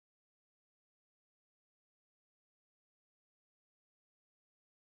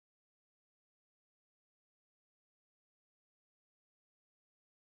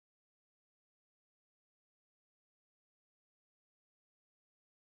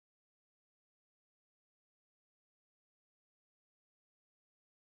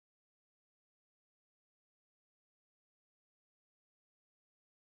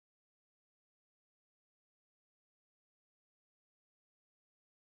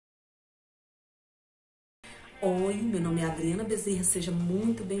Oi, meu nome é Adriana Bezerra, seja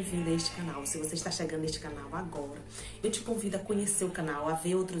muito bem-vinda a este canal. Se você está chegando neste canal agora, eu te convido a conhecer o canal, a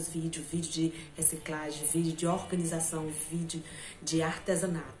ver outros vídeos, vídeo de reciclagem, vídeo de organização, vídeo de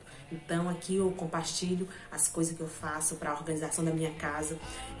artesanato. Então aqui eu compartilho as coisas que eu faço para a organização da minha casa,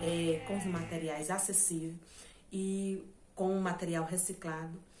 com os materiais acessíveis e com o material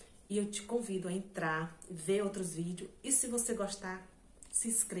reciclado. E eu te convido a entrar, ver outros vídeos e se você gostar, se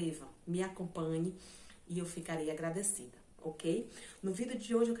inscreva, me acompanhe. E eu ficarei agradecida, ok? No vídeo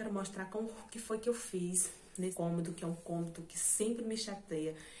de hoje eu quero mostrar como que foi que eu fiz nesse cômodo, que é um cômodo que sempre me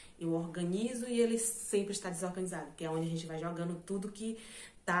chateia. Eu organizo e ele sempre está desorganizado, que é onde a gente vai jogando tudo que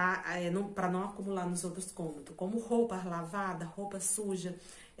tá, para não acumular nos outros cômodos. Como roupa lavada, roupa suja,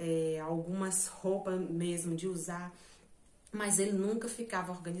 algumas roupas mesmo de usar, mas ele nunca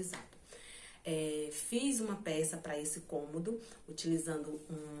ficava organizado. Fiz uma peça para esse cômodo, utilizando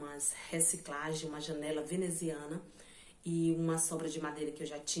umas reciclagens, uma janela veneziana e uma sobra de madeira que eu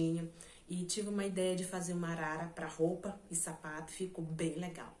já tinha. E tive uma ideia de fazer uma arara para roupa e sapato, ficou bem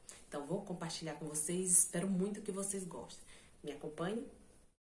legal. Então vou compartilhar com vocês, espero muito que vocês gostem. Me acompanhem?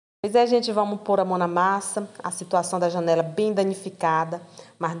 Pois é, gente, vamos pôr a mão na massa. A situação da janela bem danificada,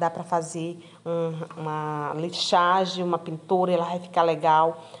 mas dá para fazer uma lixagem, uma pintura, ela vai ficar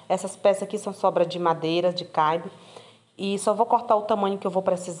legal. Essas peças aqui são sobra de madeira, de caibro, e só vou cortar o tamanho que eu vou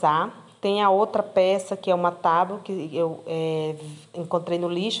precisar. Tem a outra peça, que é uma tábua, que eu encontrei no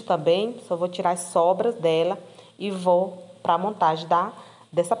lixo também, só vou tirar as sobras dela e vou para a montagem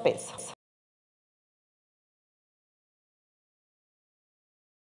dessa peça.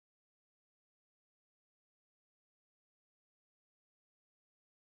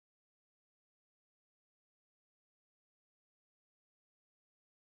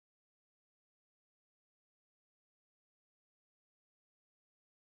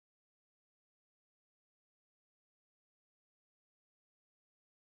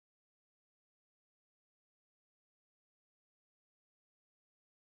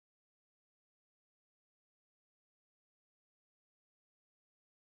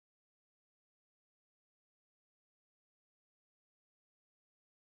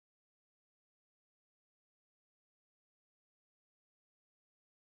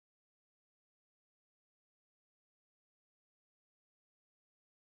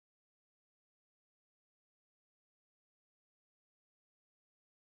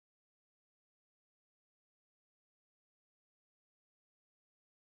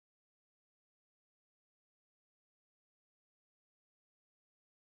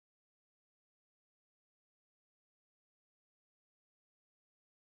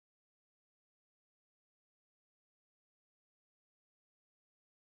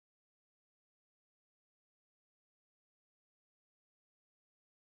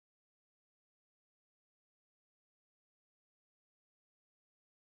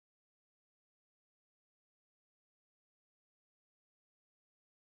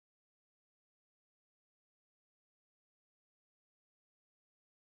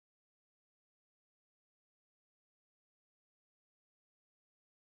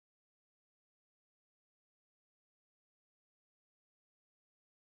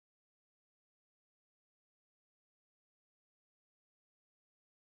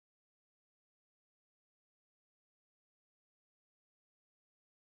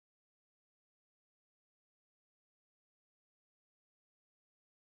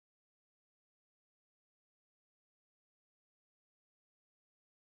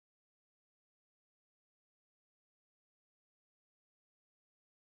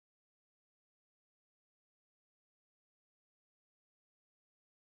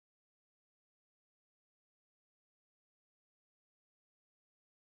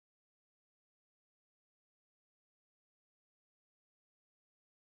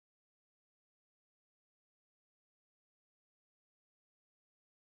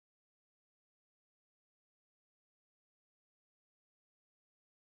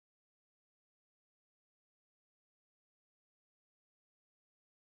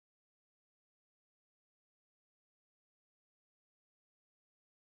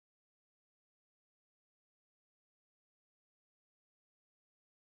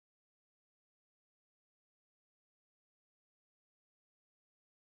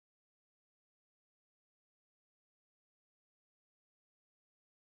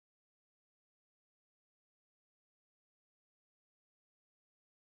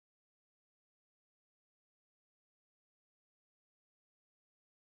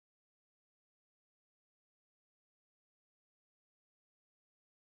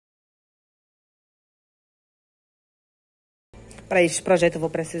 Para este projeto eu vou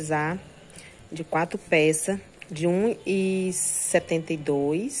precisar de 4 peças de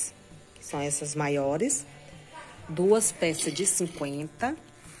 1,72, que são essas maiores. 2 peças de 50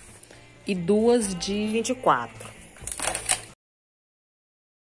 e 2 de 24.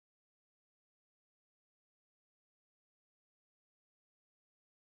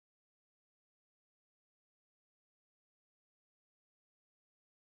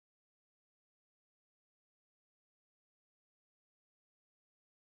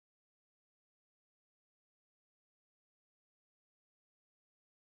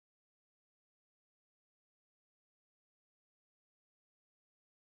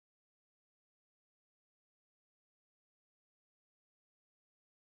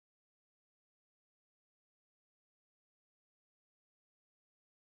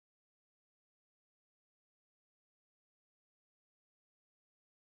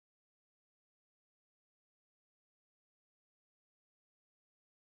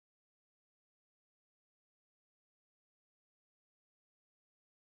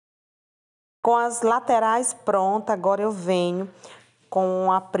 Com as laterais prontas, agora eu venho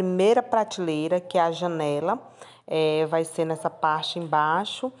com a primeira prateleira, que é a janela. Vai ser nessa parte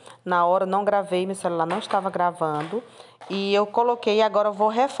embaixo. Na hora não gravei, meu celular não estava gravando. E eu coloquei, agora eu vou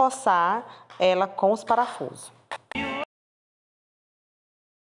reforçar ela com os parafusos.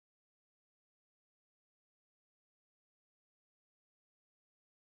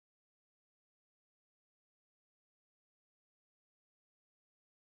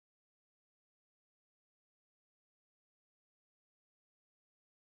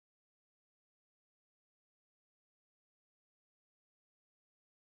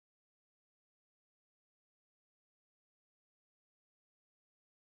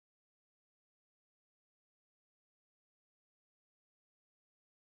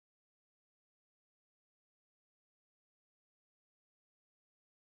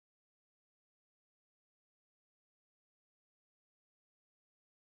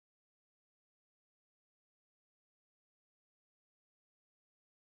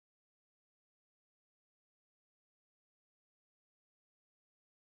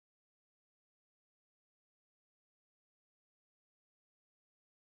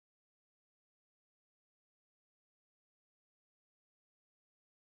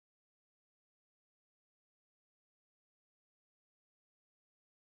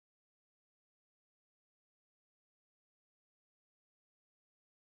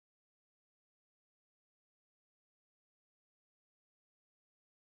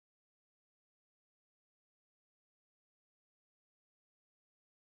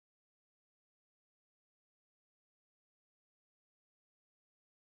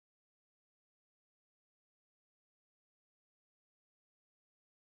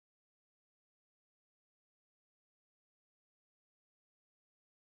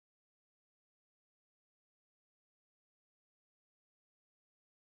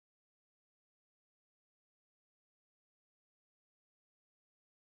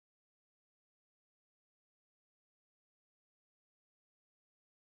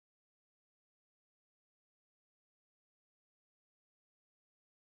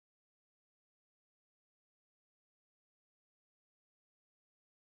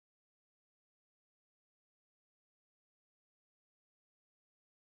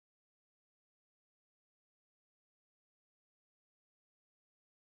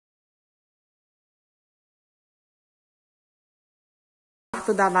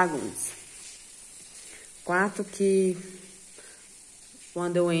 Quarto da bagunça. Quarto que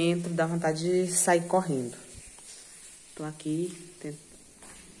quando eu entro dá vontade de sair correndo. Tô aqui.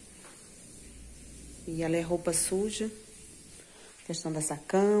 E ela é roupa suja. Questão dessa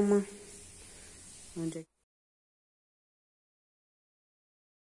cama. Onde é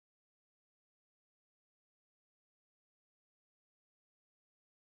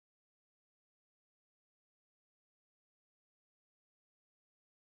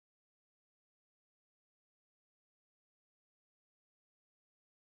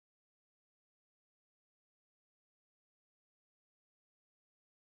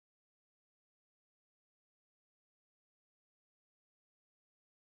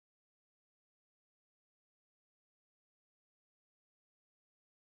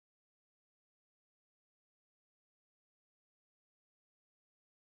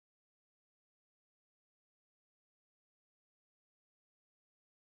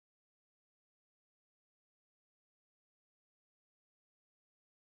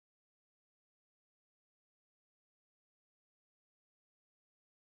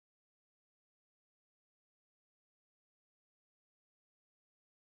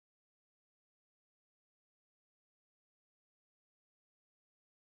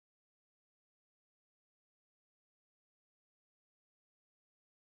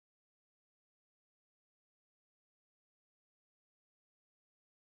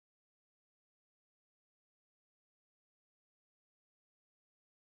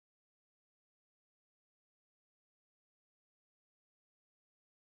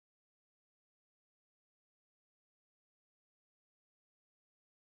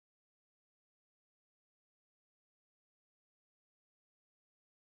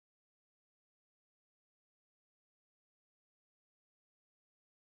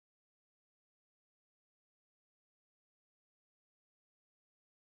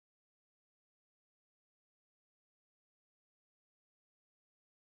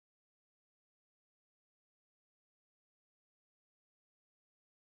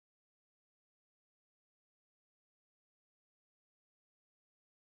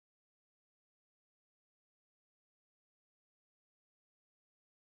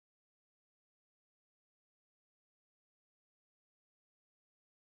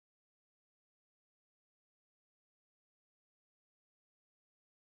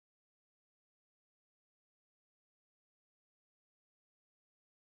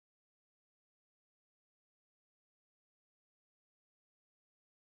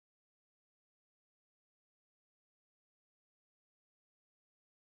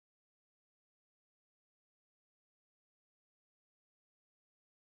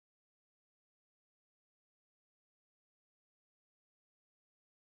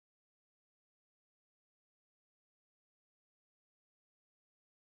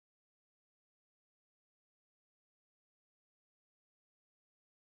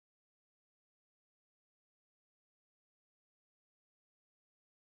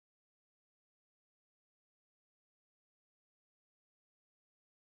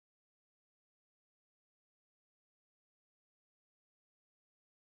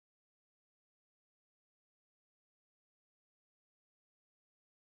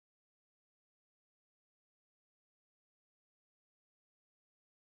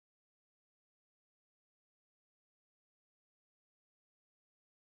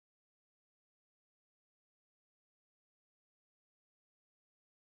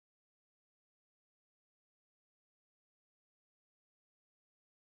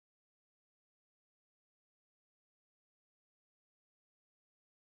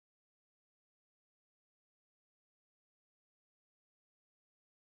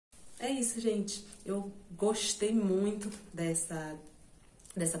é isso, gente. Eu gostei muito dessa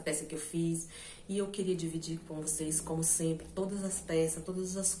peça que eu fiz e eu queria dividir com vocês, como sempre, todas as peças,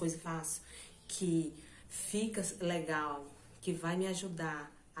 todas as coisas que faço que fica legal, que vai me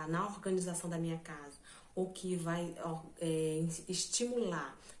ajudar na organização da minha casa, ou que vai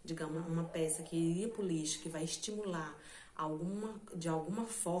estimular, digamos, uma peça que iria pro lixo, que vai estimular de alguma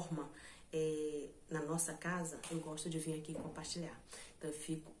forma na nossa casa, eu gosto de vir aqui compartilhar. Então eu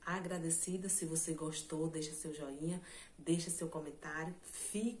fico agradecida. Se você gostou, deixa seu joinha, deixa seu comentário,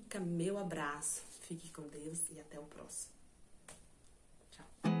 fica meu abraço, fique com Deus e até o próximo. Tchau.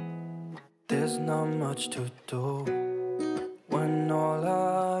 There's not much to do when all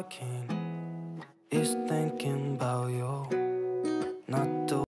I can is thinking about you. Not to